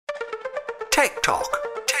Tech Talk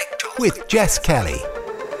with Jess Kelly.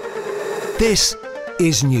 This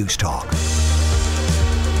is News Talk.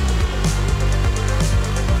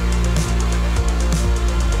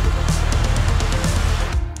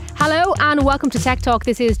 Hello and welcome to Tech Talk.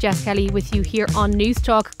 This is Jess Kelly with you here on News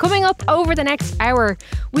Talk. Coming up over the next hour,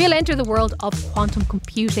 we'll enter the world of quantum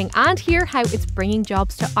computing and hear how it's bringing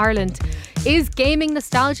jobs to Ireland. Is gaming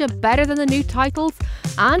nostalgia better than the new titles?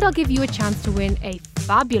 And I'll give you a chance to win a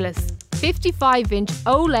fabulous 55-inch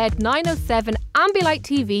OLED 907 Ambilight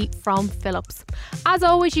TV from Philips. As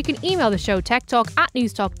always, you can email the show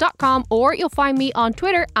techtalk@newstalk.com, or you'll find me on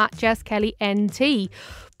Twitter @JessKellyNT.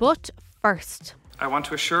 But first, I want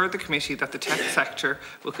to assure the committee that the tech sector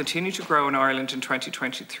will continue to grow in Ireland in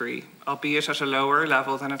 2023, albeit at a lower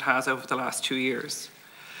level than it has over the last 2 years.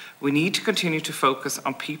 We need to continue to focus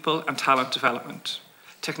on people and talent development.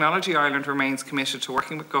 Technology Ireland remains committed to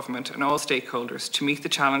working with government and all stakeholders to meet the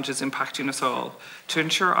challenges impacting us all, to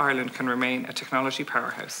ensure Ireland can remain a technology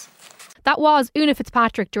powerhouse. That was Una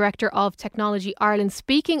Fitzpatrick, Director of Technology Ireland,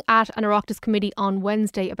 speaking at an Oireachtas committee on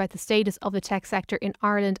Wednesday about the status of the tech sector in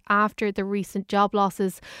Ireland after the recent job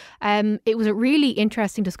losses. It was a really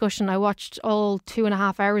interesting discussion. I watched all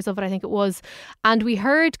 2.5 hours of it, I think it was, and we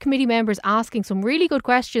heard committee members asking some really good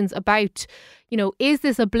questions about, is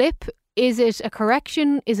this a blip? Is it a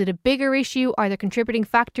correction? Is it a bigger issue? Are there contributing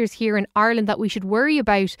factors here in Ireland that we should worry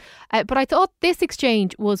about? But I thought this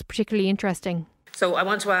exchange was particularly interesting. So I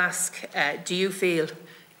want to ask, do you feel,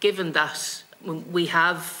 given that we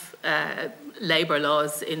have labour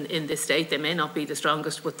laws in this state, they may not be the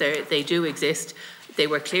strongest, but they do exist. They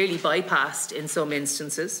were clearly bypassed in some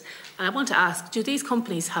instances. And I want to ask, do these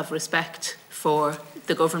companies have respect for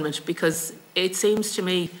the government? Because it seems to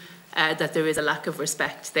me that there is a lack of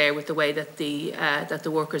respect there with the way that the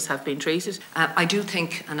workers have been treated. I do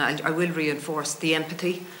think, and I will reinforce, the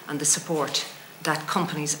empathy and the support that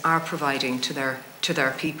companies are providing to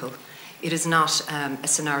their people. It is not a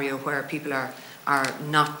scenario where people are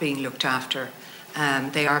not being looked after.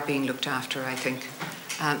 They are being looked after, I think.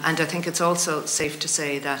 And I think it's also safe to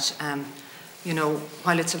say that,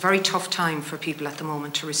 while it's a very tough time for people at the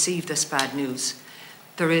moment to receive this bad news,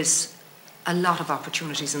 there is a lot of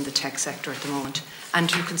opportunities in the tech sector at the moment.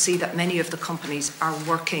 And you can see that many of the companies are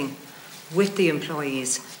working with the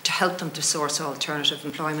employees to help them to source alternative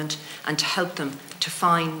employment and to help them to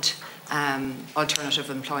find alternative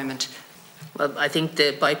employment. Well, I think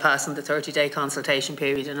the bypassing the 30-day consultation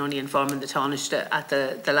period and only informing the Taoiseach at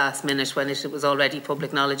the last minute when it was already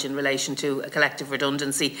public knowledge in relation to a collective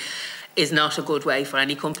redundancy is not a good way for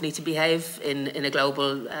any company to behave in a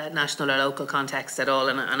global, national or local context at all.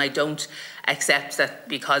 And I don't accept that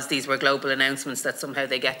because these were global announcements that somehow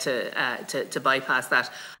they get to bypass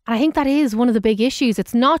that. And I think that is one of the big issues.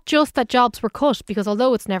 It's not just that jobs were cut, because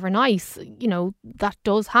although it's never nice, that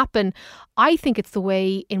does happen. I think it's the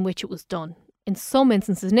way in which it was done in some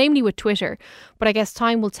instances, namely with Twitter. But I guess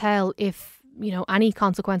time will tell if any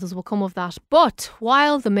consequences will come of that. But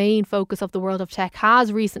while the main focus of the world of tech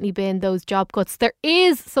has recently been those job cuts, there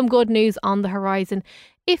is some good news on the horizon,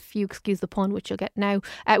 if you excuse the pun, which you'll get now,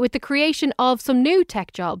 with the creation of some new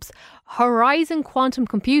tech jobs. Horizon Quantum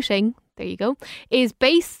Computing, there you go, is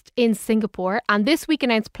based in Singapore, and this week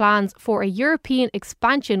announced plans for a European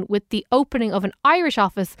expansion with the opening of an Irish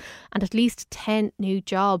office and at least 10 new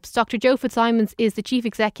jobs. Dr. Joe Fitzsimons is the chief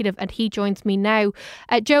executive and he joins me now.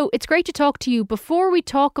 Joe, it's great to talk to you. Before we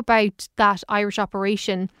talk about that Irish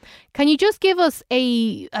operation, can you just give us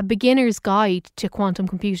a beginner's guide to quantum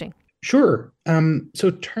computing? Sure. So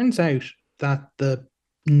it turns out that the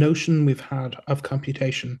notion we've had of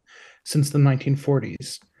computation since the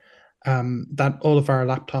 1940s, that all of our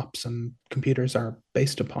laptops and computers are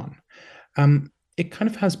based upon, it kind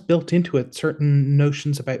of has built into it certain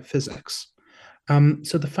notions about physics.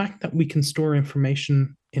 So the fact that we can store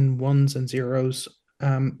information in ones and zeros,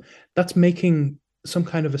 that's making some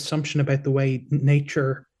kind of assumption about the way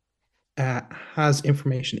nature has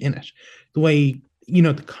information in it, the way,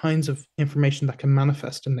 the kinds of information that can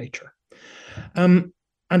manifest in nature. And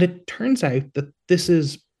it turns out that this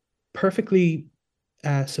is perfectly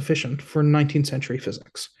sufficient for 19th century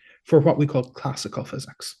physics, for what we call classical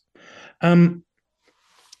physics.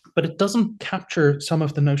 But it doesn't capture some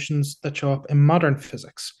of the notions that show up in modern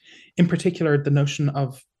physics, in particular the notion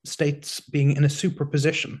of states being in a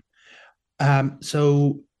superposition.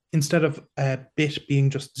 So instead of a bit being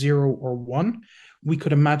just 0 or 1, we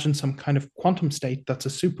could imagine some kind of quantum state that's a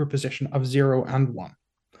superposition of 0 and 1.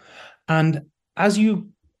 And as you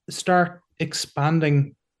start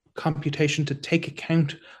expanding computation to take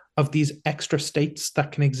account of these extra states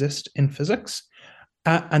that can exist in physics,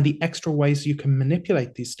 and the extra ways you can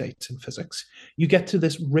manipulate these states in physics, you get to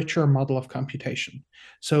this richer model of computation.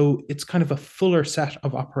 So it's kind of a fuller set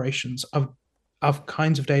of operations, of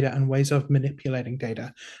kinds of data and ways of manipulating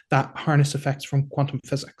data that harness effects from quantum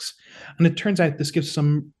physics. And it turns out this gives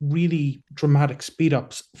some really dramatic speed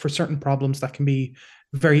ups for certain problems that can be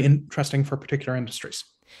very interesting for particular industries.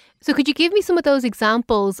 So could you give me some of those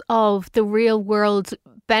examples of the real world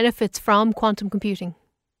benefits from quantum computing?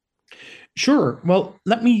 Sure. Well,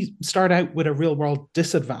 let me start out with a real world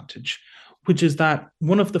disadvantage, which is that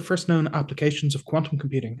one of the first known applications of quantum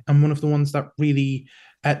computing, and one of the ones that really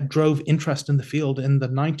drove interest in the field in the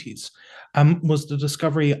 90s, was the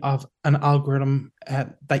discovery of an algorithm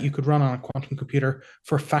that you could run on a quantum computer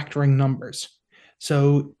for factoring numbers.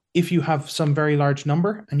 So if you have some very large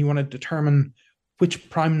number and you want to determine which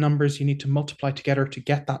prime numbers you need to multiply together to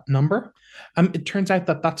get that number, it turns out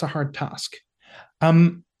that that's a hard task.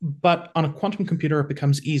 But on a quantum computer, it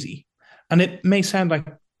becomes easy. And it may sound like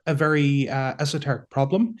a very esoteric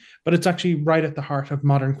problem, but it's actually right at the heart of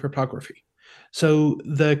modern cryptography. So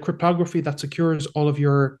the cryptography that secures all of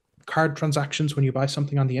your card transactions when you buy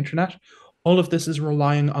something on the internet, all of this is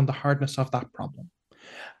relying on the hardness of that problem.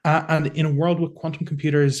 And in a world with quantum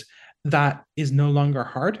computers, that is no longer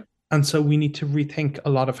hard. And so we need to rethink a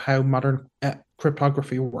lot of how modern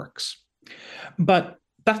cryptography works. But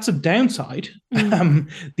that's a downside.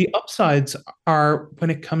 The upsides are when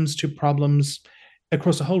it comes to problems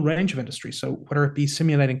across a whole range of industries. So whether it be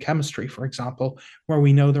simulating chemistry, for example, where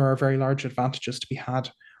we know there are very large advantages to be had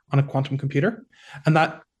on a quantum computer. And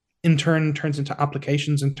that in turn turns into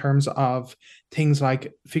applications in terms of things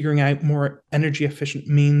like figuring out more energy efficient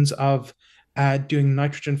means of doing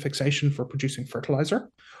nitrogen fixation for producing fertilizer,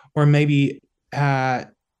 or maybe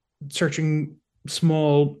searching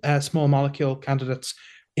small molecule candidates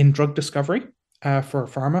in drug discovery for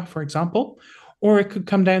pharma, for example. Or it could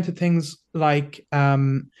come down to things like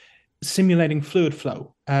simulating fluid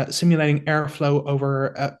flow, simulating airflow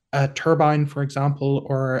over a turbine, for example,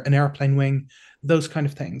 or an airplane wing, those kind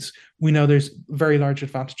of things. We know there's very large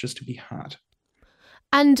advantages to be had.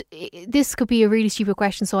 And this could be a really stupid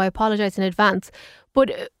question, so I apologize in advance.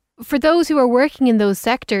 But for those who are working in those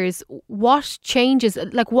sectors, what changes,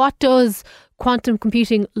 like what does quantum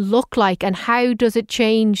computing look like, and how does it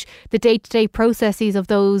change the day-to-day processes of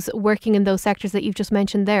those working in those sectors that you've just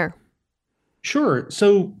mentioned there? Sure.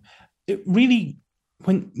 So it really,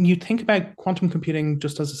 when you think about quantum computing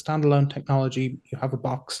just as a standalone technology, you have a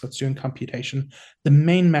box that's doing computation. The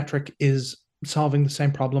main metric is solving the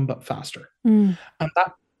same problem but faster. And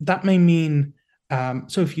that may mean,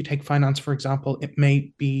 so if you take finance, for example, it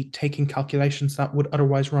may be taking calculations that would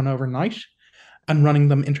otherwise run overnight and running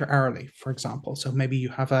them inter-hourly, for example. So maybe you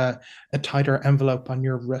have a tighter envelope on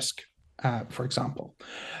your risk, for example.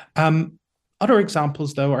 Other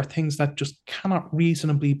examples, though, are things that just cannot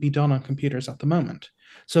reasonably be done on computers at the moment.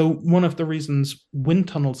 So one of the reasons wind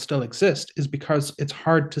tunnels still exist is because it's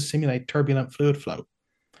hard to simulate turbulent fluid flow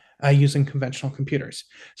using conventional computers.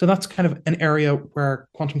 So that's kind of an area where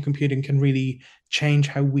quantum computing can really change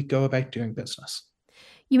how we go about doing business.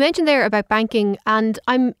 You mentioned there about banking, and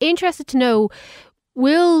I'm interested to know,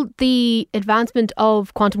 will the advancement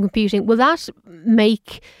of quantum computing, will that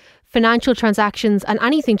make financial transactions and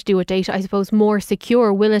anything to do with data, I suppose, more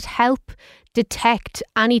secure? Will it help detect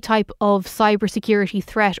any type of cybersecurity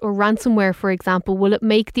threat or ransomware, for example? Will it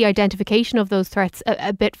make the identification of those threats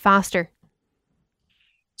a bit faster?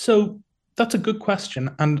 So that's a good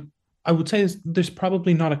question. And I would say there's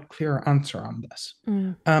probably not a clear answer on this.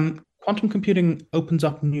 Quantum computing opens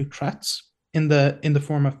up new threats in the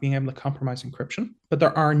form of being able to compromise encryption, but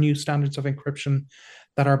there are new standards of encryption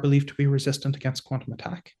that are believed to be resistant against quantum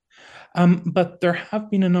attack. But there have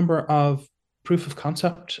been a number of proof of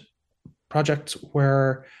concept projects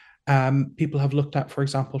where people have looked at, for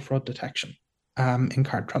example, fraud detection in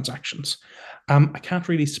card transactions. I can't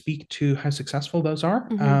really speak to how successful those are.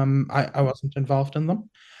 I wasn't involved in them,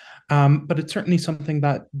 but it's certainly something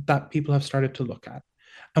that people have started to look at.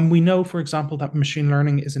 And we know, for example, that machine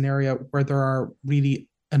learning is an area where there are really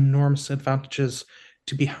enormous advantages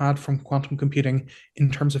to be had from quantum computing in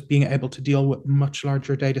terms of being able to deal with much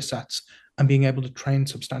larger data sets and being able to train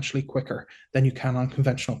substantially quicker than you can on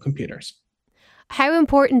conventional computers. How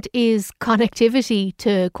important is connectivity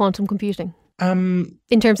to quantum computing?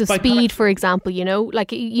 In terms of speed, for example,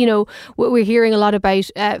 we're hearing a lot about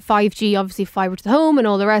 5G, obviously fiber to the home and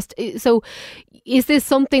all the rest. So is this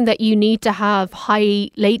something that you need to have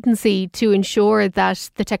high latency to ensure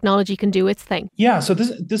that the technology can do its thing? Yeah, so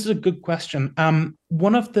this is a good question.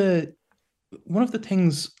 One of the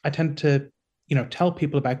things I tend to tell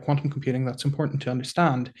people about quantum computing that's important to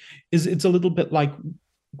understand is it's a little bit like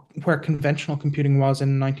where conventional computing was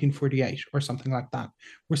in 1948 or something like that.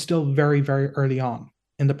 We're still very, very early on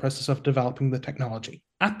in the process of developing the technology.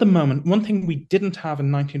 At the moment, one thing we didn't have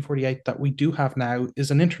in 1948 that we do have now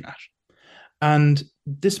is an internet. And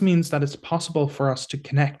this means that it's possible for us to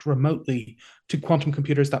connect remotely to quantum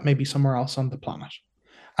computers that may be somewhere else on the planet.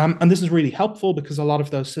 And this is really helpful because a lot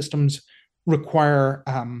of those systems require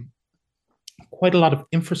quite a lot of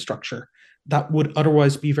infrastructure that would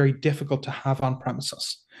otherwise be very difficult to have on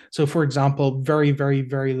premises. So, for example, very, very,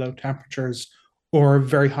 very low temperatures or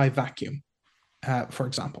very high vacuum, for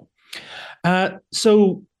example.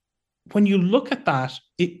 So when you look at that,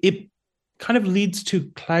 it kind of leads to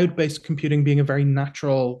cloud-based computing being a very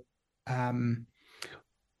natural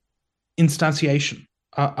instantiation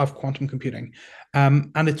of quantum computing.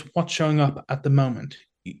 And it's what's showing up at the moment.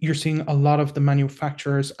 You're seeing a lot of the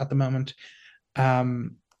manufacturers at the moment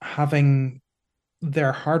having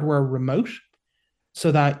their hardware remote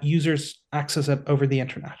so that users access it over the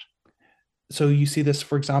internet. So you see this,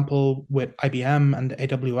 for example, with IBM and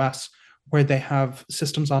AWS, where they have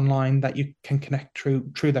systems online that you can connect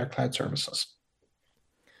through their cloud services.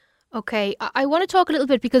 Okay, I want to talk a little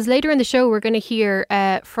bit because later in the show we're going to hear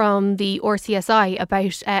from the RCSI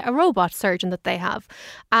about a robot surgeon that they have.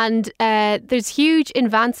 And there's huge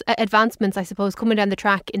advancements, I suppose, coming down the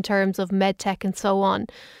track in terms of medtech and so on.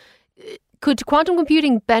 Could quantum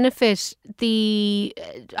computing benefit the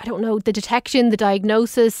detection, the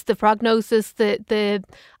diagnosis, the prognosis, the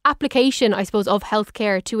application, I suppose, of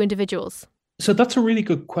healthcare to individuals? So that's a really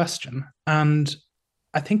good question. And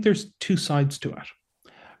I think there's two sides to it.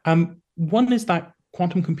 One is that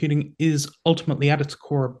quantum computing is ultimately at its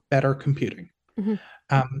core better computing. Mm-hmm.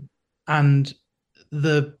 And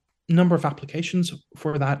the number of applications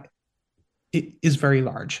for that is very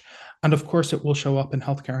large. And of course, it will show up in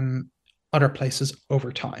healthcare and other places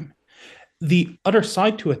over time. The other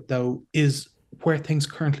side to it, though, is where things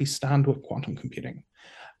currently stand with quantum computing.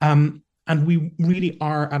 And we really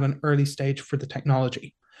are at an early stage for the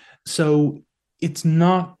technology. So it's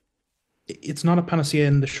not a panacea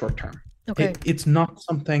in the short term. Okay. It's not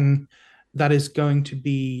something that is going to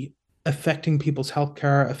be affecting people's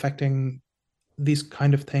healthcare, affecting these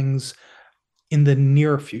kind of things in the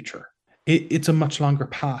near future. It's a much longer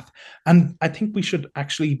path. And I think we should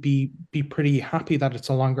actually be pretty happy that it's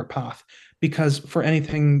a longer path, because for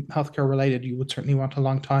anything healthcare related, you would certainly want a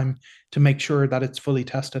long time to make sure that it's fully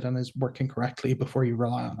tested and is working correctly before you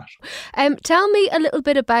rely on it. Tell me a little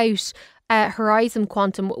bit about Horizon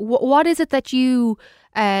Quantum. What is it that you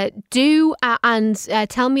do, and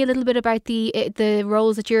tell me a little bit about the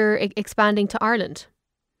roles that you're expanding to Ireland.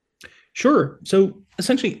 Sure. So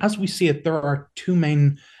essentially, as we see it, there are two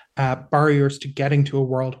main barriers to getting to a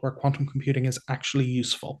world where quantum computing is actually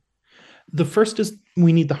useful. The first is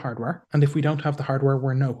we need the hardware, and if we don't have the hardware,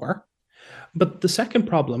 we're nowhere. But the second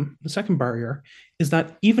barrier is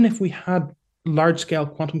that even if we had large-scale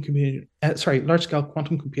quantum computers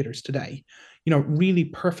today, really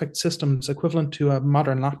perfect systems equivalent to a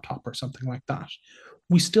modern laptop or something like that,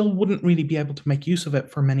 we still wouldn't really be able to make use of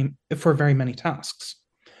it for very many tasks.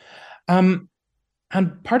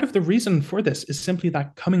 And part of the reason for this is simply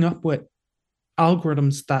that coming up with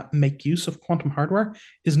algorithms that make use of quantum hardware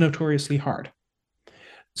is notoriously hard.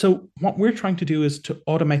 So what we're trying to do is to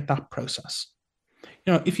automate that process.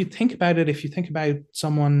 If you think about it, if you think about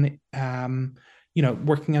someone,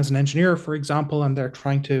 working as an engineer, for example, and they're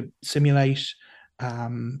trying to simulate a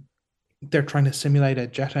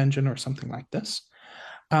jet engine or something like this,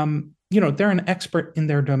 they're an expert in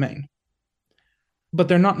their domain, but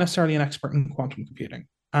they're not necessarily an expert in quantum computing.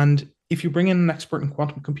 And if you bring in an expert in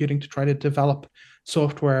quantum computing to try to develop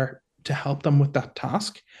software to help them with that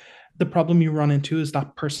task, the problem you run into is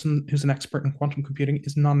that person who's an expert in quantum computing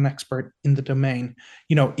is not an expert in the domain,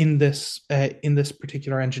 in this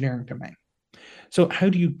particular engineering domain. So how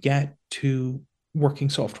do you get to working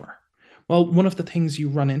software? Well, one of the things you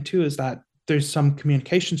run into is that there's some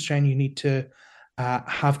communications chain. You need to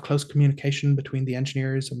have close communication between the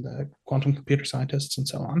engineers and the quantum computer scientists and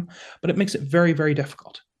so on. But it makes it very, very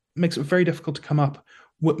difficult. It makes it very difficult to come up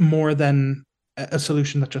with more than a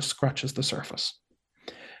solution that just scratches the surface.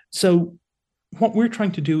 So what we're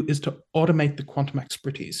trying to do is to automate the quantum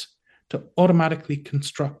expertise, to automatically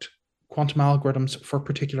construct quantum algorithms for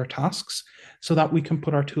particular tasks so that we can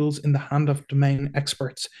put our tools in the hand of domain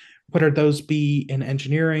experts, whether those be in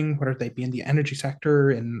engineering, whether they be in the energy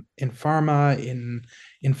sector, in pharma,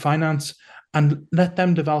 in finance, and let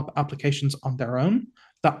them develop applications on their own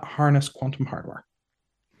that harness quantum hardware.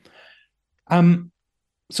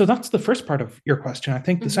 So that's the first part of your question. I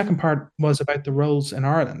think the second part was about the roles in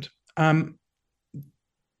Ireland. In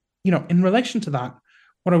relation to that,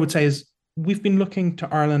 what I would say is we've been looking to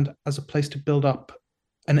Ireland as a place to build up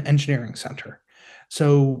an engineering centre.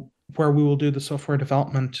 So where we will do the software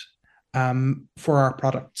development for our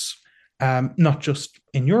products, not just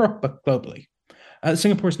in Europe, but globally.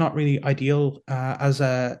 Singapore is not really ideal as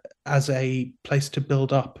a place to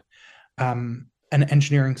build up an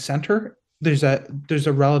engineering centre. There's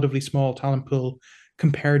a relatively small talent pool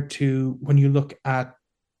compared to when you look at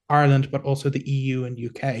Ireland, but also the EU and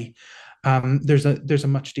UK. There's a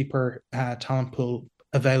much deeper talent pool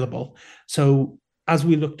available. So as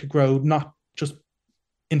we look to grow, not just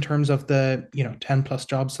in terms of the 10 plus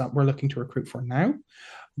jobs that we're looking to recruit for now,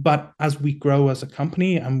 but as we grow as a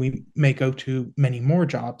company and we may go to many more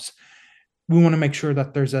jobs, we want to make sure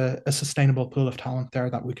that there's a sustainable pool of talent there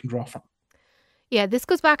that we can draw from. Yeah, this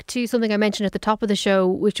goes back to something I mentioned at the top of the show,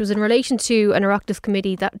 which was in relation to an Oireachtas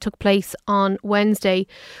committee that took place on Wednesday,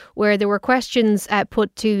 where there were questions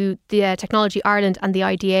put to the Technology Ireland and the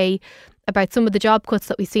IDA about some of the job cuts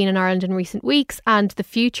that we've seen in Ireland in recent weeks and the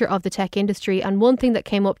future of the tech industry. And one thing that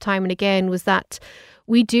came up time and again was that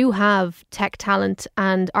we do have tech talent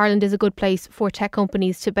and Ireland is a good place for tech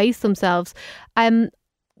companies to base themselves.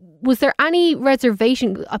 Was there any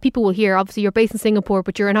reservation? People will hear, obviously you're based in Singapore,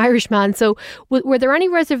 but you're an Irishman. So were there any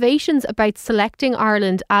reservations about selecting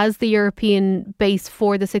Ireland as the European base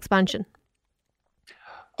for this expansion?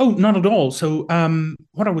 Oh, not at all. So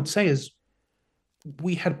what I would say is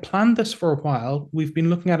we had planned this for a while. We've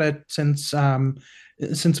been looking at it since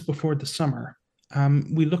before the summer.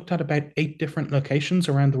 We looked at about 8 different locations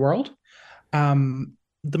around the world.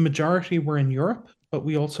 The majority were in Europe, but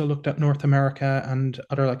we also looked at North America and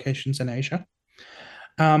other locations in Asia.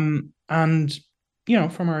 And,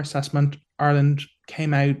 from our assessment, Ireland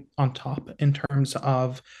came out on top in terms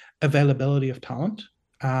of availability of talent,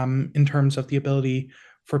 in terms of the ability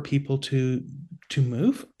for people to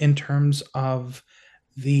move, in terms of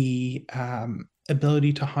the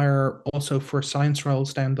ability to hire also for science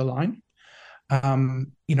roles down the line.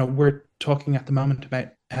 We're talking at the moment about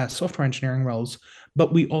software engineering roles,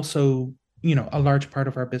 but we also, a large part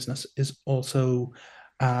of our business is also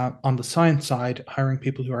on the science side, hiring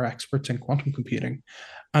people who are experts in quantum computing.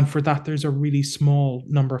 And for that, there's a really small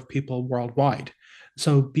number of people worldwide.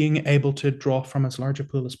 So being able to draw from as large a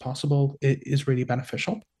pool as possible is really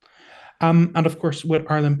beneficial. And of course, with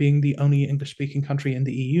Ireland being the only English-speaking country in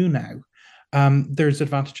the EU now, there's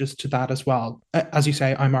advantages to that as well. As you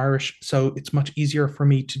say, I'm Irish, so it's much easier for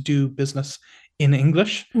me to do business in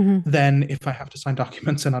English than if I have to sign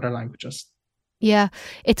documents in other languages. Yeah,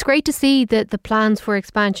 it's great to see the plans for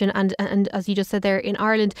expansion and as you just said there, in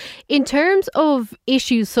Ireland. In terms of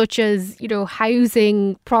issues such as,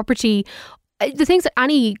 housing, property, the things that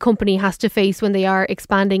any company has to face when they are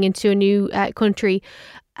expanding into a new country,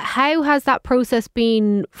 how has that process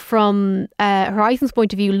been from Horizon's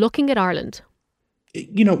point of view, looking at Ireland?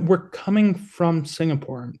 We're coming from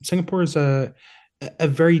Singapore. Singapore is a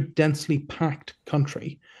very densely packed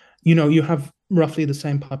country. You have roughly the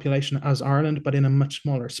same population as Ireland, but in a much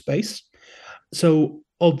smaller space. So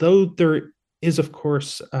although there is, of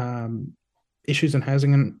course, issues in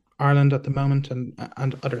housing in Ireland at the moment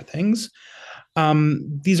and other things,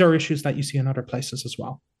 these are issues that you see in other places as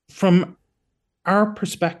well. From our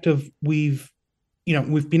perspective, we've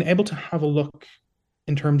been able to have a look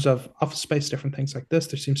in terms of office space, different things like this.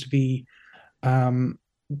 There seems to be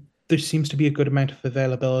a good amount of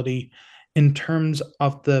availability in terms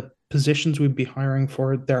of the positions we'd be hiring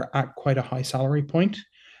for. They're at quite a high salary point.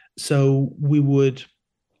 So we would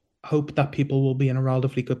hope that people will be in a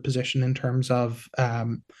relatively good position in terms of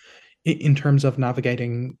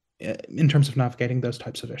navigating those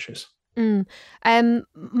types of issues.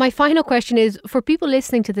 My final question is for people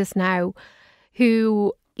listening to this now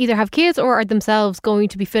who either have kids or are themselves going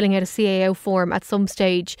to be filling out a CAO form at some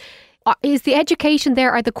stage. Is the education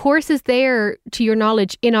there, are the courses there, to your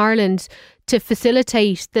knowledge, in Ireland to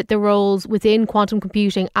facilitate the roles within quantum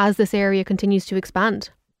computing as this area continues to expand?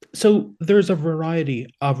 So there's a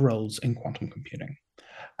variety of roles in quantum computing.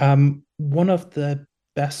 One of the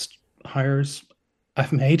best hires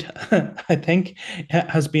I've made, I think,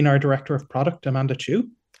 has been our director of product, Amanda Chu,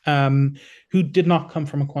 who did not come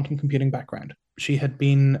from a quantum computing background. She'd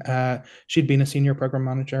been a senior program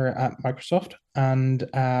manager at Microsoft, and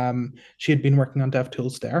she had been working on dev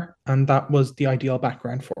tools there, and that was the ideal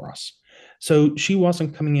background for us. So she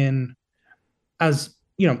wasn't coming in as,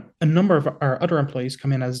 a number of our other employees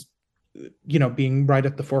come in as, being right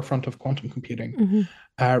at the forefront of quantum computing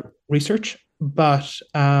research. But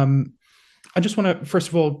I just want to, first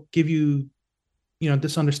of all, give you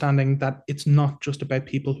this understanding that it's not just about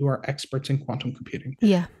people who are experts in quantum computing.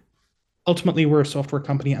 Yeah. Ultimately, we're a software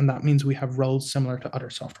company, and that means we have roles similar to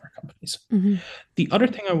other software companies. Mm-hmm. The other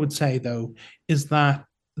thing I would say, though, is that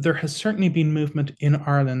there has certainly been movement in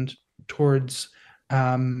Ireland towards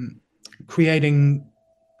creating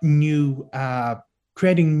new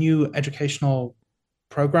educational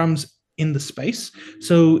programs in the space.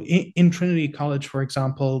 So in Trinity College, for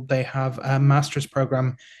example, they have a master's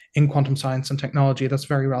program in quantum science and technology that's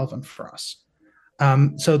very relevant for us.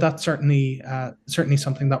 So that's certainly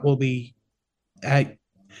something that will be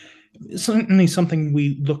certainly something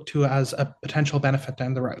we look to as a potential benefit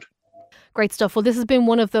down the road. Great stuff. Well, this has been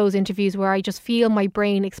one of those interviews where I just feel my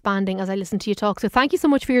brain expanding as I listen to you talk. So thank you so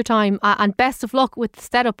much for your time, and best of luck with the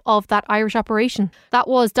setup of that Irish operation. That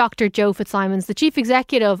was Dr. Joe Fitzsimons, the Chief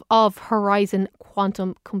Executive of Horizon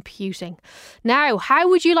Quantum Computing. Now, how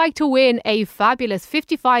would you like to win a fabulous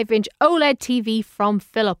 55-inch OLED TV from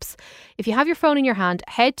Philips? If you have your phone in your hand,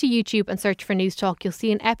 head to YouTube and search for News Talk. You'll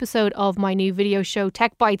see an episode of my new video show,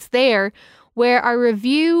 Tech Bites, there, where I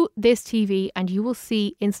review this TV, and you will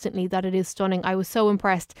see instantly that it is stunning. I was so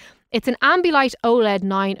impressed. It's an Ambilight OLED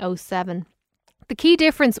 907. The key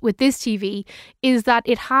difference with this TV is that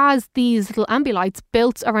it has these little Ambilights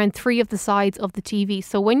built around 3 of the sides of the TV.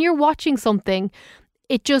 So when you're watching something,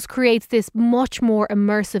 it just creates this much more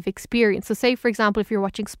immersive experience. So say, for example, if you're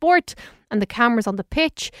watching sport and the camera's on the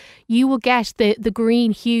pitch, you will get the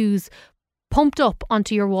green hues pumped up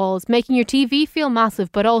onto your walls, making your TV feel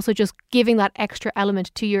massive, but also just giving that extra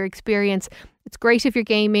element to your experience. It's great if you're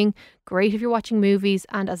gaming, great if you're watching movies,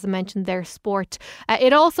 and as I mentioned, their sport.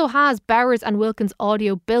 It also has Bowers and Wilkins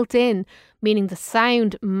audio built in, meaning the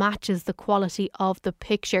sound matches the quality of the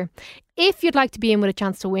picture. If you'd like to be in with a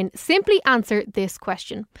chance to win, simply answer this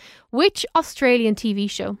question. Which Australian TV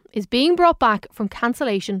show is being brought back from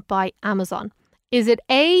cancellation by Amazon? Is it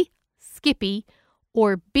A, Skippy,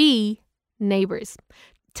 or B, Neighbours?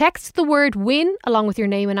 Text the word WIN along with your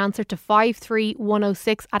name and answer to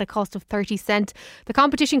 53106 at a cost of 30 cents. The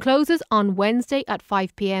competition closes on Wednesday at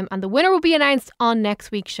 5 p.m. and the winner will be announced on next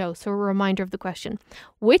week's show. So a reminder of the question.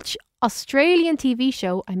 Which Australian TV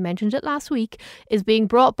show, I mentioned it last week, is being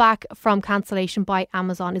brought back from cancellation by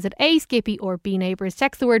Amazon? Is it A, Skippy, or B, Neighbours?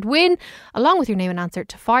 Text the word WIN along with your name and answer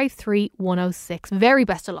to 53106. Very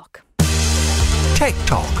best of luck. Tech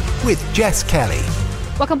Talk with Jess Kelly.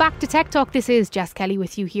 Welcome back to Tech Talk. This is Jess Kelly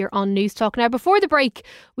with you here on News Talk. Now, before the break,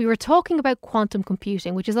 we were talking about quantum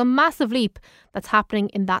computing, which is a massive leap that's happening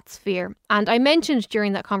in that sphere. And I mentioned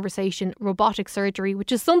during that conversation robotic surgery,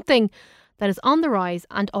 which is something that is on the rise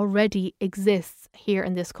and already exists here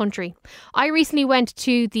in this country. I recently went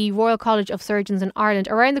to the Royal College of Surgeons in Ireland,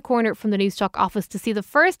 around the corner from the News Talk office, to see the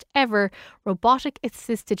first ever robotic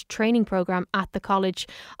assisted training programme at the college.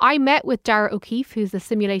 I met with Dara O'Keefe, who's the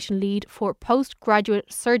simulation lead for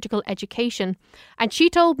postgraduate surgical education, and she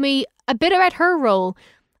told me a bit about her role,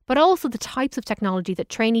 but also the types of technology that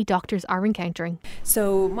trainee doctors are encountering.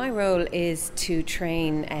 So my role is to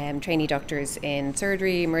train trainee doctors in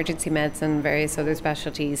surgery, emergency medicine, various other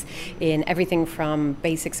specialties, in everything from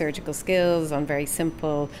basic surgical skills on very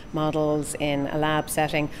simple models in a lab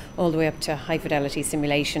setting, all the way up to high fidelity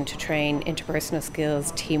simulation to train interpersonal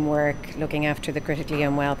skills, teamwork, looking after the critically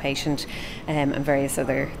unwell patient, and various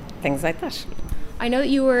other things like that. I know that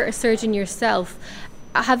you were a surgeon yourself.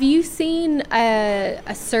 Have you seen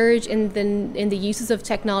a surge in the uses of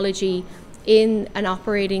technology in an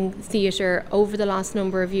operating theatre over the last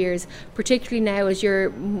number of years, particularly now as you're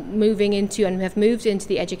moving into and have moved into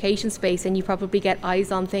the education space, and you probably get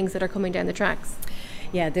eyes on things that are coming down the tracks?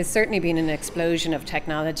 Yeah, there's certainly been an explosion of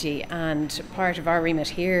technology, and part of our remit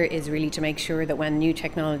here is really to make sure that when new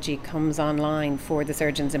technology comes online for the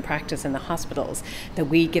surgeons in practice in the hospitals, that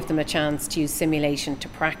we give them a chance to use simulation to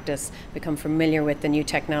practice, become familiar with the new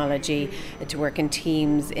technology, to work in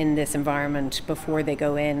teams in this environment before they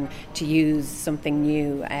go in to use something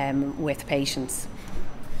new with patients.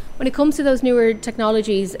 When it comes to those newer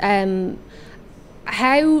technologies,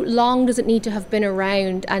 how long does it need to have been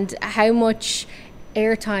around, and how much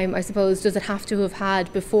airtime, I suppose, does it have to have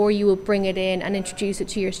had before you will bring it in and introduce it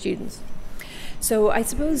to your students? So I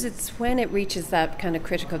suppose it's when it reaches that kind of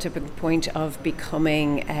critical tipping point of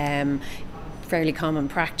becoming fairly common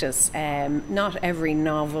practice. Not every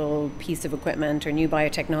novel piece of equipment or new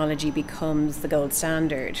biotechnology becomes the gold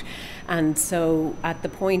standard. And so at the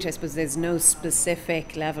point, I suppose, there's no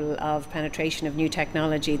specific level of penetration of new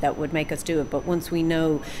technology that would make us do it. But once we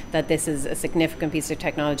know that this is a significant piece of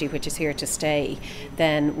technology which is here to stay,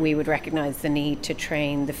 then we would recognise the need to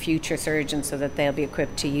train the future surgeons so that they'll be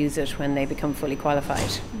equipped to use it when they become fully qualified.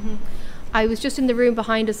 Mm-hmm. I was just in the room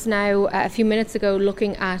behind us now a few minutes ago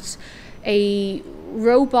looking at a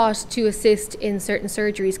robot to assist in certain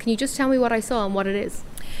surgeries. Can you just tell me what I saw and what it is?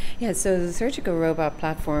 Yeah, so the surgical robot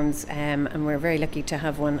platforms, and we're very lucky to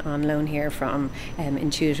have one on loan here from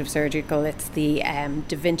Intuitive Surgical. It's the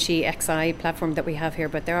Da Vinci Xi platform that we have here,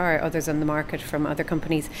 but there are others on the market from other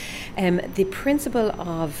companies. The principle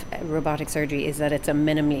of robotic surgery is that it's a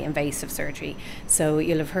minimally invasive surgery. So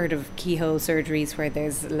you'll have heard of keyhole surgeries where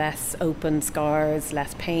there's less open scars,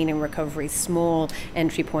 less pain and recovery, small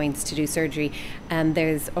entry points to do surgery. And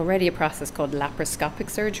there's already a process called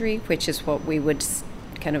laparoscopic surgery, which is what we would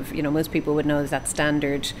kind of, most people would know as that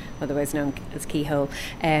standard, otherwise known as keyhole.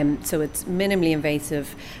 So it's minimally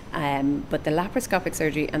invasive, but the laparoscopic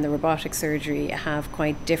surgery and the robotic surgery have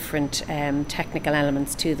quite different technical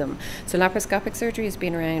elements to them. So laparoscopic surgery has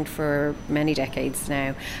been around for many decades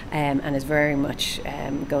now, and is very much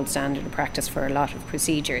gold standard in practice for a lot of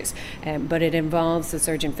procedures. But it involves the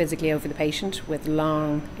surgeon physically over the patient with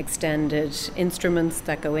long, extended instruments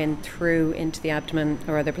that go in through into the abdomen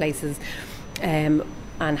or other places.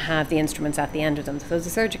 And have the instruments at the end of them. So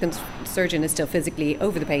the surgeon is still physically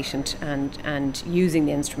over the patient and using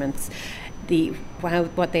the instruments.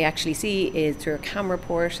 What they actually see is through a camera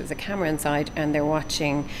port, there's a camera inside, and they're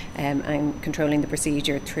watching and controlling the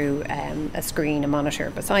procedure through a screen, a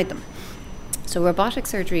monitor beside them. So robotic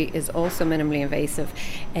surgery is also minimally invasive,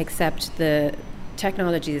 except the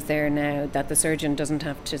technology is there now that the surgeon doesn't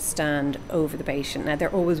have to stand over the patient. Now,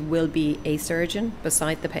 there always will be a surgeon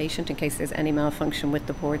beside the patient in case there's any malfunction with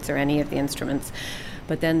the ports or any of the instruments.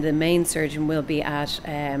 But then the main surgeon will be at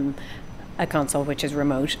a console which is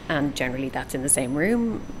remote, and generally that's in the same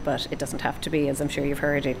room, but it doesn't have to be, as I'm sure you've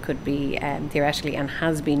heard. It could be theoretically, and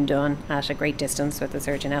has been done, at a great distance with the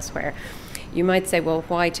surgeon elsewhere. You might say, well,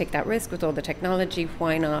 why take that risk with all the technology?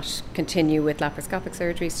 Why not continue with laparoscopic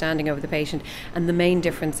surgery, standing over the patient? And the main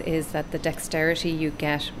difference is that the dexterity you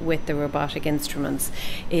get with the robotic instruments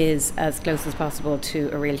is as close as possible to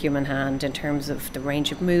a real human hand in terms of the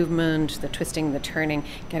range of movement, the twisting, the turning,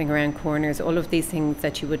 getting around corners, all of these things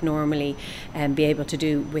that you would normally be able to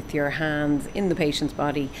do with your hands in the patient's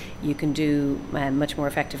body, you can do much more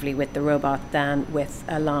effectively with the robot than with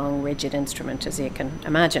a long, rigid instrument, as you can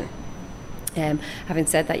imagine. Having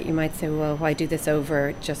said that, you might say, well, why do this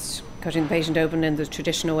over just cutting the patient open in the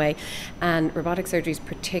traditional way? And robotic surgery is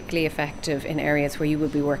particularly effective in areas where you will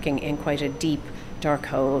be working in quite a deep, dark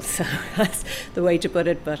hole, so that's the way to put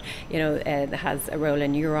it. But it has a role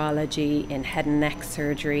in urology, in head and neck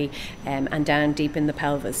surgery, and down deep in the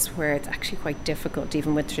pelvis, where it's actually quite difficult,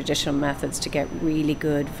 even with traditional methods, to get really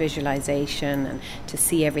good visualization and to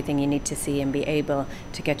see everything you need to see and be able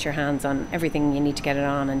to get your hands on everything you need to get it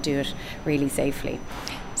on and do it really safely.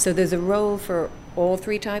 So there's a role for all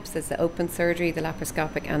three types. There's the open surgery, the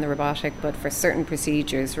laparoscopic and the robotic, but for certain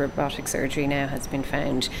procedures, robotic surgery now has been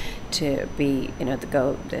found to be, the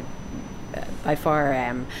goal, by far,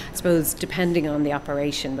 I suppose, depending on the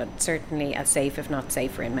operation, but certainly as safe, if not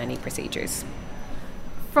safer, in many procedures.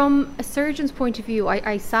 From a surgeon's point of view,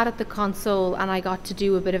 I sat at the console and I got to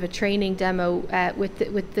do a bit of a training demo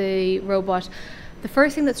with the robot. The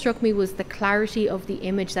first thing that struck me was the clarity of the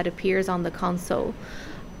image that appears on the console.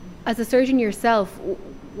 As a surgeon yourself,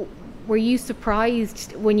 were you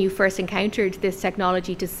surprised when you first encountered this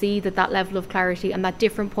technology to see that level of clarity and that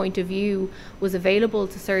different point of view was available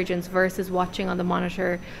to surgeons versus watching on the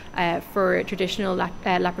monitor for traditional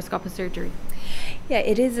laparoscopic surgery? Yeah,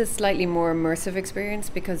 it is a slightly more immersive experience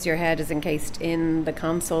because your head is encased in the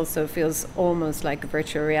console, so it feels almost like a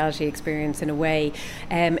virtual reality experience in a way.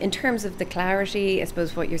 In terms of the clarity, I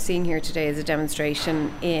suppose what you're seeing here today is a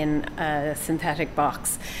demonstration in a synthetic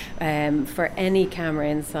box. For any camera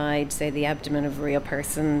inside, say the abdomen of a real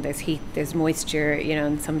person, there's heat, there's moisture,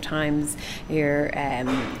 and sometimes you're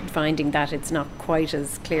finding that it's not quite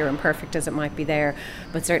as clear and perfect as it might be there,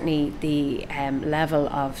 but certainly the level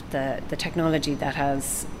of the technology that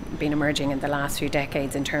has been emerging in the last few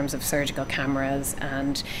decades in terms of surgical cameras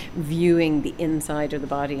and viewing the inside of the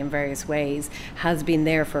body in various ways has been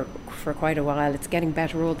there for quite a while. It's getting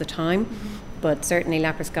better all the time, but certainly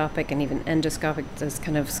laparoscopic and even endoscopic, those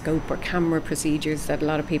kind of scope or camera procedures that a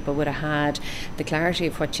lot of people would have had, the clarity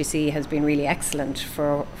of what you see has been really excellent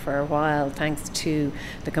for a while, thanks to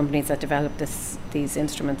the companies that develop these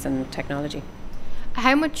instruments and technology.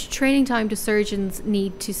 How much training time do surgeons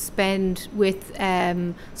need to spend with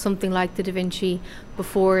something like the Da Vinci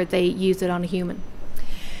before they use it on a human?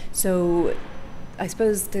 So I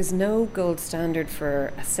suppose there's no gold standard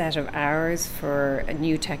for a set of hours for a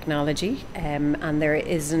new technology, and there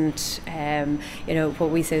isn't, what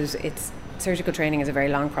we say is it's surgical training is a very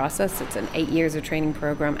long process. It's an 8 years of training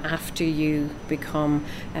program after you become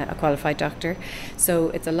a qualified doctor. So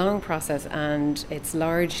it's a long process, and it's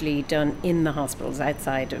largely done in the hospitals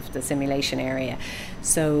outside of the simulation area.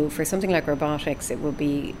 So for something like robotics, it will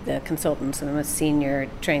be the consultant, so the most senior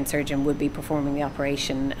trained surgeon would be performing the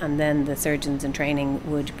operation, and then the surgeons in training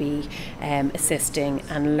would be assisting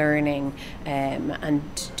and learning and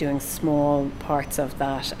doing small parts of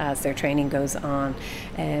that as their training goes on.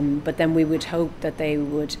 But then we would hope that they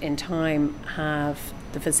would in time have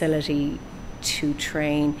the facility to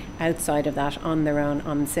train outside of that on their own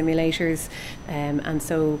on simulators, and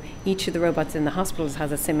so each of the robots in the hospitals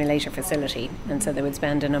has a simulator facility, and so they would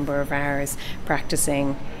spend a number of hours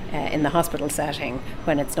practicing in the hospital setting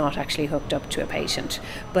when it's not actually hooked up to a patient.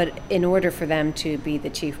 But in order for them to be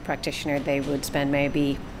the chief practitioner, they would spend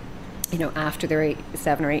maybe, after their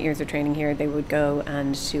 7 or 8 years of training here, they would go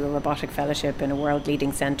and do a robotic fellowship in a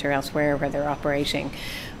world-leading centre elsewhere where they're operating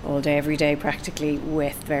all day, every day, practically,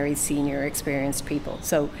 with very senior, experienced people.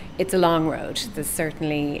 So it's a long road. There's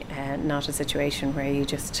certainly not a situation where you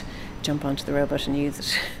just jump onto the robot and use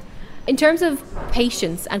it. In terms of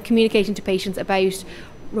patients and communicating to patients about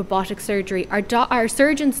robotic surgery, are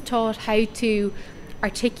surgeons taught how to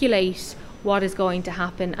articulate what is going to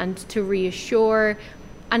happen and to reassure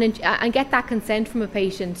and get that consent from a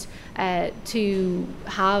patient to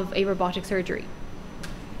have a robotic surgery?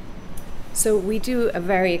 So we do a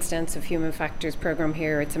very extensive human factors program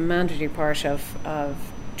here. It's a mandatory part of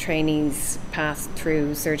trainees pass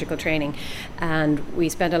through surgical training, and we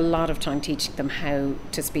spend a lot of time teaching them how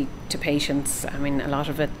to speak to patients. I mean, a lot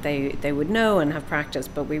of it they would know and have practice,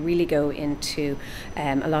 but we really go into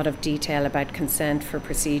a lot of detail about consent for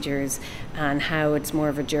procedures and how it's more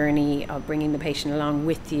of a journey of bringing the patient along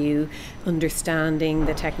with you, understanding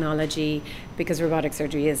the technology, because robotic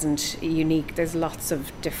surgery isn't unique. There's lots of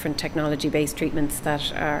different technology-based treatments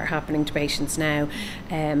that are happening to patients now,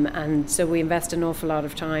 and so we invest an awful lot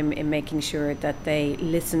of time in making sure that they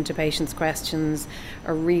listen to patients' questions,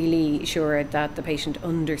 are really sure that the patient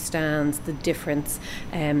understands the difference,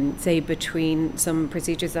 say, between some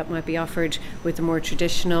procedures that might be offered with a more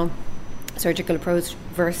traditional surgical approach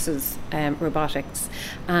versus robotics.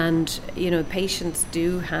 And patients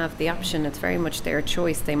do have the option. It's very much their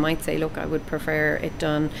choice. They might say, look, I would prefer it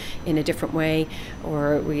done in a different way,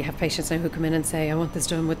 or we have patients now who come in and say, I want this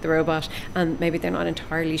done with the robot, and maybe they're not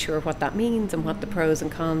entirely sure what that means and what the pros and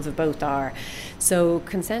cons of both are. So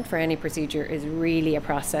consent for any procedure is really a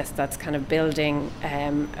process that's kind of building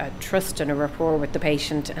a trust and a rapport with the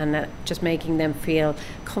patient, and just making them feel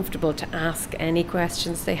comfortable to ask any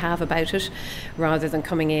questions they have about it, rather than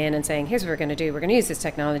coming in and saying, here's what we're going to do, we're going to use this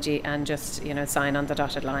technology, and just sign on the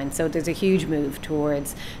dotted line. So there's a huge move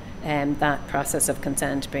towards that process of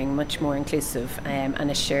consent being much more inclusive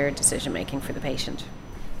and a shared decision making for the patient.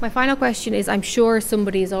 My final question is, I'm sure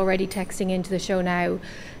somebody is already texting into the show now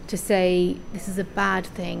to say this is a bad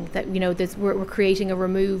thing, that we're creating a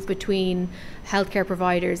remove between healthcare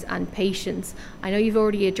providers and patients. I know you've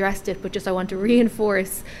already addressed it, but just I want to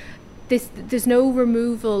reinforce there's no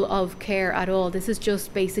removal of care at all. This is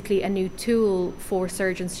just basically a new tool for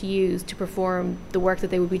surgeons to use to perform the work that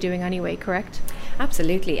they would be doing anyway, correct?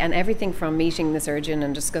 Absolutely, and everything from meeting the surgeon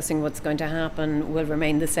and discussing what's going to happen will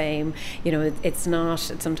remain the same. It's not,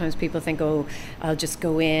 sometimes people think, oh, I'll just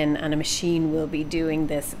go in and a machine will be doing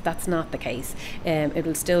this. That's not the case. It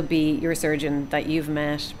will still be your surgeon that you've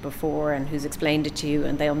met before and who's explained it to you,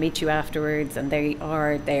 and they'll meet you afterwards, and they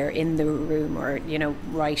are there in the room or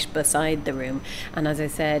right beside the room. And as I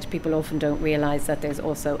said, people often don't realise that there's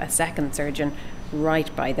also a second surgeon right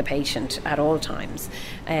by the patient at all times.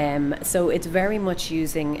 So it's very much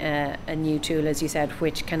using a new tool, as you said,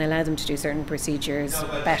 which can allow them to do certain procedures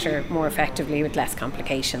better, more effectively, with less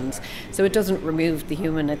complications. So it doesn't remove the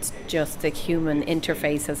human, it's just the human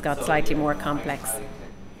interface has got slightly more complex.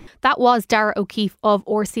 That was Darragh O'Keefe of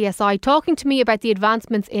RCSI talking to me about the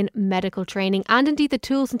advancements in medical training and indeed the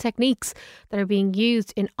tools and techniques that are being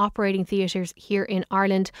used in operating theatres here in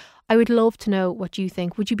Ireland. I would love to know what you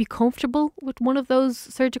think. Would you be comfortable with one of those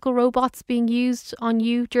surgical robots being used on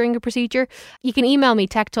you during a procedure? You can email me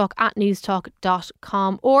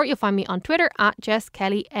techtalk@newstalk.com, or you'll find me on Twitter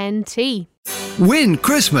 @JessKellyNT. Win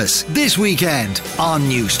Christmas this weekend on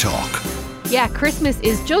Newstalk. Yeah, Christmas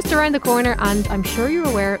is just around the corner, and I'm sure you're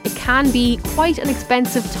aware it can be quite an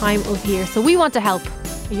expensive time of year. So we want to help.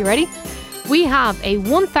 Are you ready? We have a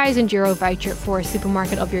 €1,000 voucher for a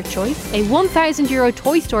supermarket of your choice, a €1,000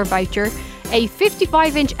 toy store voucher, a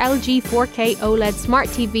 55-inch LG 4K OLED smart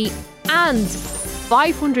TV, and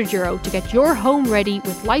 €500 to get your home ready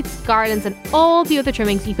with lights, garlands, and all the other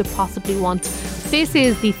trimmings you could possibly want. This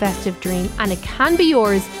is the festive dream, and it can be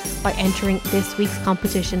yours by entering this week's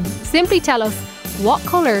competition. Simply tell us, what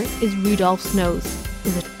colour is Rudolph's nose?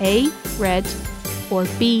 Is it A, red, or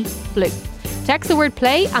B, blue? Text the word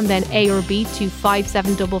play and then A or B to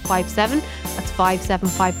 57557. That's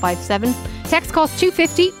 57557. Text costs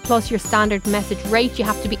 $2.50 plus your standard message rate. You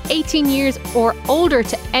have to be 18 years or older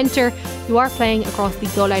to enter. You are playing across the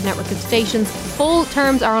Go Loud network of stations. Full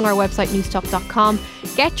terms are on our website, newstalk.com.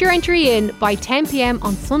 Get your entry in by 10 p.m.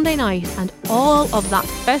 on Sunday night, and all of that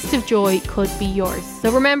festive joy could be yours.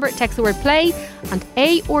 So remember, text the word play and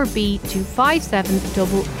A or B to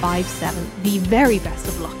 57557. The very best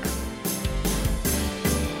of luck.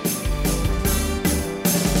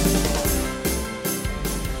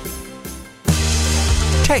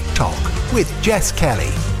 Tech Talk with Jess Kelly.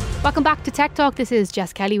 Welcome back to Tech Talk. This is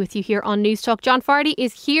Jess Kelly with you here on News Talk. John Fardy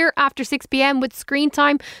is here after 6 p.m. with Screen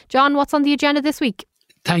Time. John, what's on the agenda this week?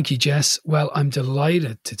 Thank you, Jess. Well, I'm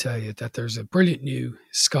delighted to tell you that there's a brilliant new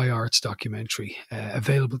Sky Arts documentary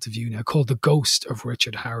available to view now called The Ghost of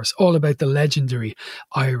Richard Harris, all about the legendary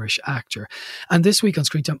Irish actor. And this week on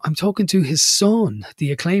Screen Time, I'm talking to his son,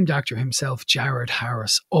 the acclaimed actor himself, Jared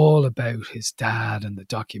Harris, all about his dad and the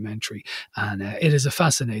documentary. And it is a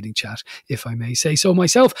fascinating chat, if I may say so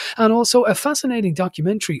myself, and also a fascinating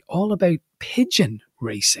documentary all about pigeon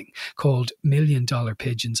racing called $1 Million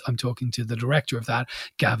Pigeons. I'm talking to the director of that,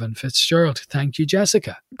 Gavin Fitzgerald. Thank you,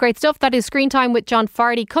 Jessica. Great stuff. That is Screen Time with John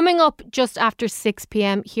Fardy, coming up just after 6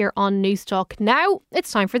 p.m. here on News Talk. Now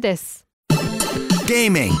it's time for this.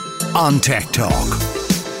 Gaming on Tech Talk.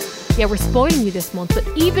 Yeah, we're spoiling you this month, but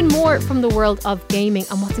even more from the world of gaming.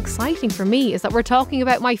 And what's exciting for me is that we're talking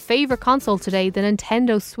about my favourite console today, the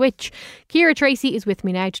Nintendo Switch. Ciara Tracy is with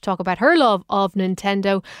me now to talk about her love of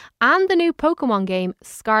Nintendo and the new Pokemon game,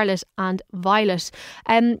 Scarlet and Violet.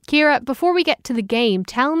 Ciara, before we get to the game,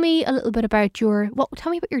 tell me a little bit about your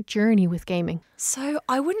journey with gaming. So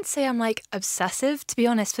I wouldn't say I'm like obsessive, to be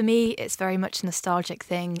honest. For me, it's very much a nostalgic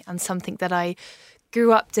thing and something that I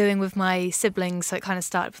grew up doing with my siblings. So it kind of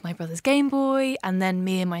started with my brother's Game Boy, and then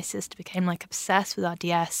me and my sister became like obsessed with our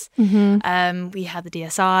DS. Mm-hmm. We had the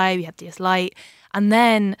DSi, we had DS Lite, and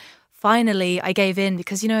then finally I gave in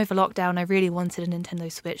because, over lockdown I really wanted a Nintendo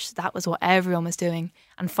Switch. That was what everyone was doing,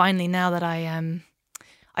 and finally now that I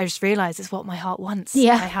just realised it's what my heart wants.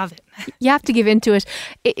 Yeah. I have it. You have to give into it.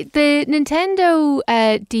 The Nintendo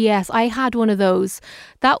DS, I had one of those.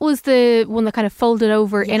 That was the one that kind of folded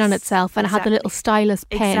over in on itself, and it had the little stylus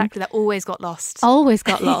pen. Exactly, that always got lost. Always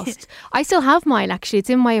got lost. I still have mine, actually. It's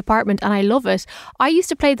in my apartment and I love it. I used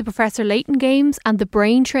to play the Professor Layton games and the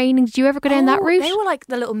brain training. Did you ever go down that route? They were like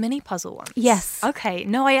the little mini puzzle ones. Yes. Okay.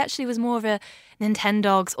 No, I actually was more of a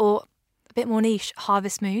Nintendogs, or a bit more niche,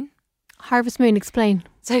 Harvest Moon. Harvest Moon, explain.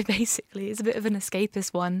 So basically, it's a bit of an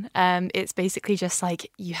escapist one. It's basically just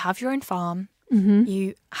like you have your own farm,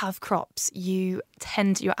 you have crops, you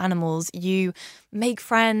tend your animals, you make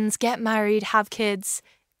friends, get married, have kids.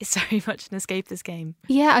 It's very much an escapist game.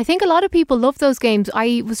 Yeah, I think a lot of people love those games.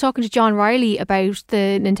 I was talking to John Riley about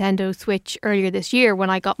the Nintendo Switch earlier this year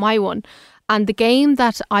when I got my one. And the game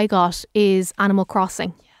that I got is Animal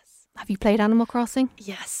Crossing. Have you played Animal Crossing?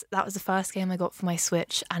 Yes, that was the first game I got for my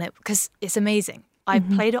Switch, and because it's amazing. I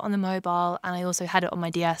played it on the mobile, and I also had it on my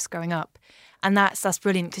DS growing up, and that's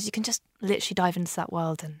brilliant because you can just literally dive into that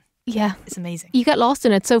world, and it's amazing. You get lost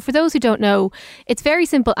in it. So for those who don't know, it's very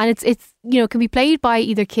simple, and it's can be played by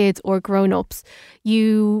either kids or grown-ups.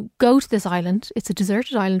 You go to this island. It's a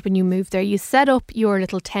deserted island when you move there. You set up your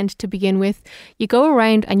little tent to begin with. You go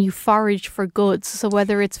around and you forage for goods. So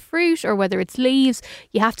whether it's fruit or whether it's leaves,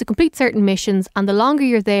 you have to complete certain missions, and the longer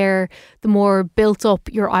you're there, the more built up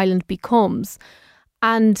your island becomes.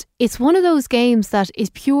 And it's one of those games that is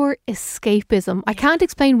pure escapism. I can't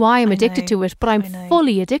explain why I'm addicted to it, but I'm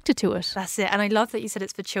fully addicted to it. That's it. And I love that you said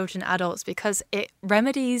it's for children and adults, because it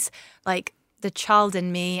remedies like the child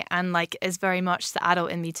in me, and like is very much the adult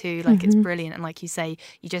in me too. Like it's brilliant. And like you say,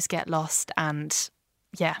 you just get lost, and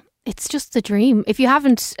yeah. It's just a dream. If you have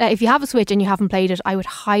a Switch and you haven't played it, I would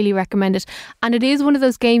highly recommend it. And it is one of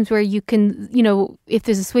those games where you can, if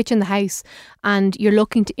there's a Switch in the house and you're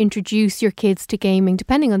looking to introduce your kids to gaming,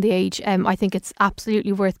 depending on the age, I think it's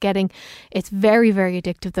absolutely worth getting. It's very, very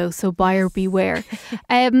addictive though, so buyer beware.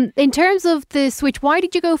 In terms of the Switch, why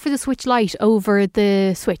did you go for the Switch Lite over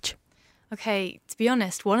the Switch? Okay, to be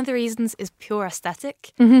honest, one of the reasons is pure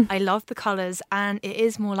aesthetic. I love the colours, and it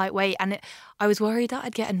is more lightweight. And I was worried that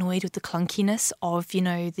I'd get annoyed with the clunkiness of, the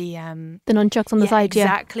nunchucks on the side.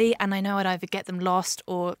 Exactly. And I know I'd either get them lost,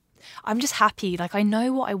 or I'm just happy. Like I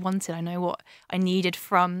know what I wanted. I know what I needed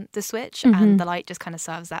from the Switch, and the Lite just kind of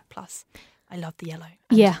serves that plus. I love the yellow.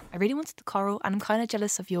 And Yeah. I really wanted the coral, and I'm kind of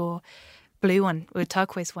jealous of your blue one or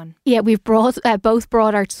turquoise one. Yeah, we've both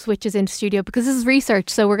brought our Switches into studio because this is research.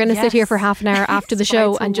 So we're going to sit here for half an hour after the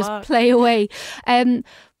show and just play away. But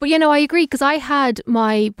I agree, because I had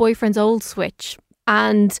my boyfriend's old Switch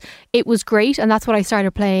and it was great, and that's what I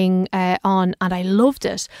started playing on, and I loved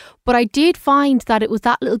it. But I did find that it was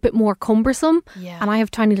that little bit more cumbersome, and I have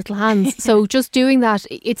tiny little hands. So just doing that,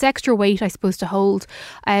 it's extra weight, I suppose, to hold.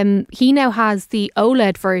 He now has the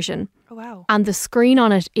OLED version. Oh, wow. And the screen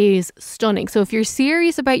on it is stunning. So if you're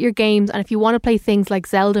serious about your games and if you want to play things like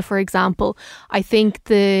Zelda, for example, I think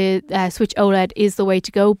the Switch OLED is the way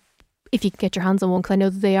to go, if you can get your hands on one, because I know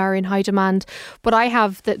that they are in high demand. But I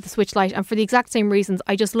have the Switch Lite, and for the exact same reasons.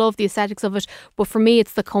 I just love the aesthetics of it, but for me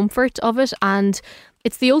it's the comfort of it, and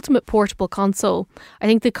it's the ultimate portable console. I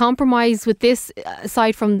think the compromise with this,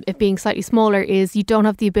 aside from it being slightly smaller, is you don't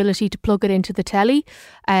have the ability to plug it into the telly,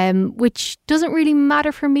 which doesn't really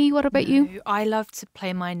matter for me. What about you? I love to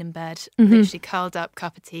play mine in bed, literally curled up,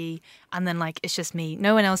 cup of tea, and then it's just me.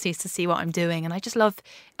 No one else needs to see what I'm doing, and I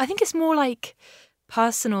think it's more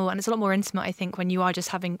personal, and it's a lot more intimate, I think, when you are just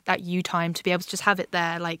having that you time to be able to just have it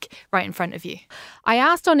there right in front of you. I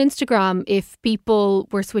asked on Instagram if people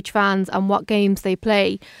were Switch fans and what games they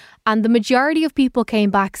play, and the majority of people came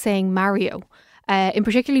back saying Mario, in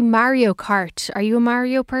particularly Mario Kart. Are you a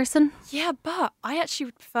Mario person? Yeah, but I actually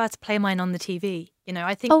would prefer to play mine on the TV.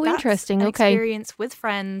 I think that's interesting. an Okay. experience with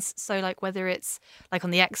friends. So whether it's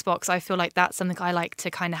on the Xbox, I feel like that's something I like to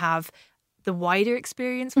kind of have the wider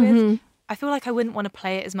experience with. I feel like I wouldn't want to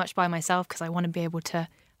play it as much by myself because I want to be able to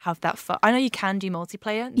have that fun. I know you can do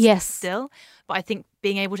multiplayer still, but I think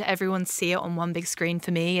being able to everyone see it on one big screen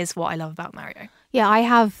for me is what I love about Mario. Yeah, I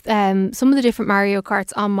have some of the different Mario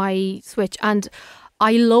Karts on my Switch, and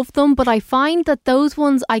I love them, but I find that those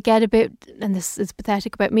ones I get a bit, and this is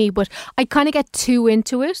pathetic about me, but I kind of get too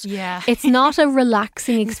into it. Yeah. It's not a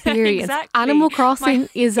relaxing experience. Exactly. Animal Crossing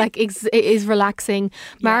is relaxing.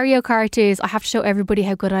 Mario Kart is, I have to show everybody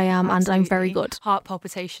how good I am. Absolutely. And I'm very good. Heart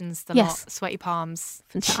palpitations, the Yes. lot, sweaty palms.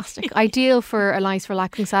 Fantastic. Ideal for a nice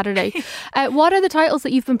relaxing Saturday. What are the titles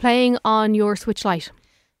that you've been playing on your Switch Lite?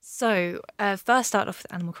 So, first start off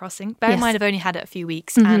with Animal Crossing. Bear in Yes. mind, I've only had it a few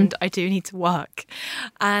weeks and I do need to work.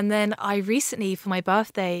 And then I recently, for my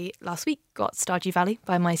birthday last week, got Stardew Valley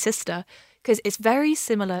by my sister, because it's very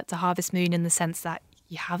similar to Harvest Moon in the sense that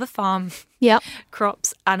you have a farm,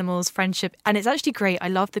 crops, animals, friendship, and it's actually great. I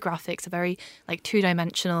love the graphics. They're very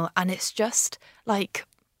two-dimensional, and it's just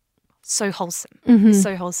so wholesome. It's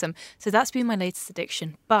so wholesome. So that's been my latest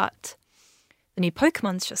addiction. But the new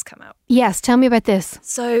Pokemon's just come out. Yes, tell me about this.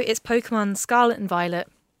 So it's Pokemon Scarlet and Violet,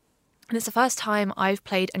 and it's the first time I've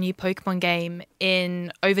played a new Pokemon game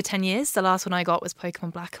in over 10 years. The last one I got was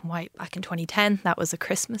Pokemon Black and White back in 2010. That was a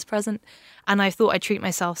Christmas present, and I thought I'd treat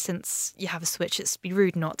myself since you have a Switch. It'd be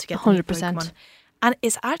rude not to get the new 100%. Pokemon. And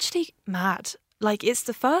it's actually mad. It's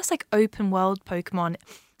the first open world Pokemon,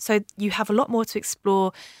 so you have a lot more to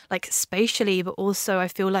explore, spatially, but also I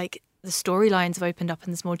feel like the storylines have opened up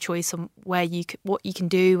and there's more choice on what you can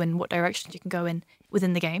do and what directions you can go in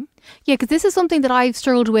within the game. Yeah, because this is something that I've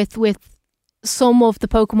struggled with some of the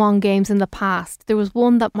Pokemon games in the past. There was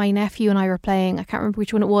one that my nephew and I were playing. I can't remember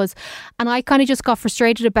which one it was. And I kind of just got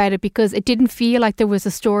frustrated about it because it didn't feel like there was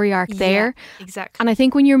a story arc there. Exactly. And I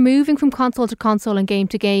think when you're moving from console to console and game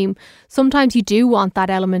to game, sometimes you do want that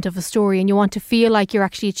element of a story and you want to feel like you're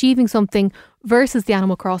actually achieving something versus the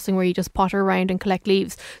Animal Crossing where you just potter around and collect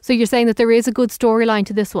leaves. So you're saying that there is a good storyline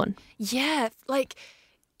to this one? Yeah,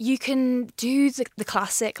 you can do the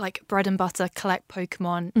classic, bread and butter, collect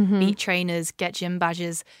Pokemon, beat trainers, get gym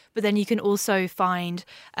badges. But then you can also find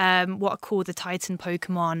what are called the Titan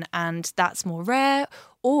Pokemon, and that's more rare.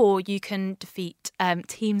 Or you can defeat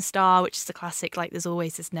Team Star, which is the classic, there's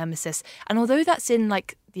always this nemesis. And although that's in,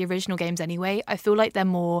 the original games anyway, I feel like they're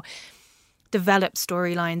more developed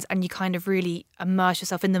storylines and you kind of really immerse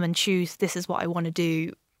yourself in them and choose, this is what I want to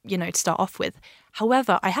do, to start off with.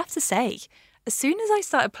 However, I have to say, as soon as I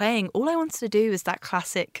started playing, all I wanted to do was that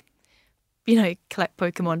classic, collect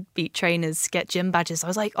Pokemon, beat trainers, get gym badges. I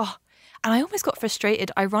was like, oh, and I almost got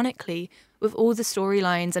frustrated, ironically, with all the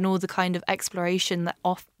storylines and all the kind of exploration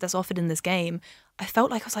that's offered in this game. I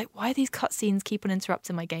felt like I was like, why are these cutscenes keep on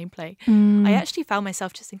interrupting my gameplay? I actually found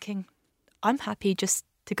myself just thinking, I'm happy just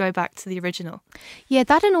to go back to the original. Yeah,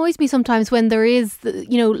 that annoys me sometimes when there is,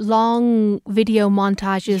 long video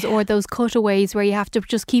montages or those cutaways where you have to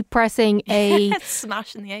just keep pressing A,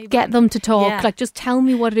 smashing the A button. Get them to talk. Just tell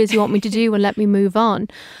me what it is you want me to do and let me move on.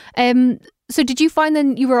 So did you find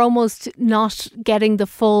then you were almost not getting the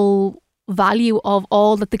full value of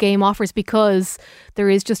all that the game offers because there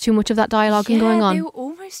is just too much of that dialoguing going on. They were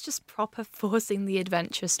almost just proper forcing the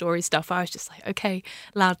adventure story stuff. I was just like, okay,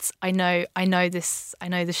 lads, I know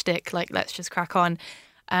the shtick, like let's just crack on.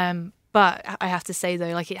 But I have to say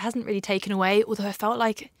though, like it hasn't really taken away, although I felt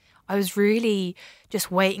like I was really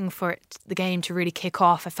just waiting for the game to really kick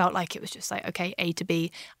off. I felt like it was just like, okay, A to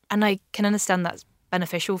B. And I can understand that's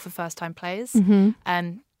beneficial for first time players.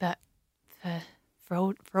 But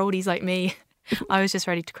for oldies like me, I was just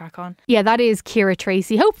ready to crack on. Yeah, that is Ciara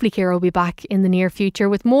Tracy. Hopefully Ciara will be back in the near future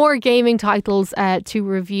with more gaming titles to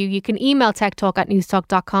review. You can email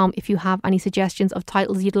techtalk@newstalk.com if you have any suggestions of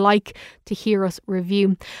titles you'd like to hear us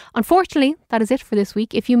review. Unfortunately, that is it for this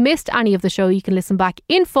week. If you missed any of the show, you can listen back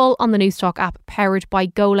in full on the Newstalk app powered by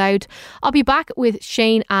GoLoud. I'll be back with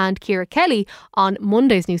Shane and Ciara Kelly on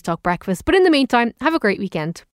Monday's Newstalk Breakfast. But in the meantime, have a great weekend.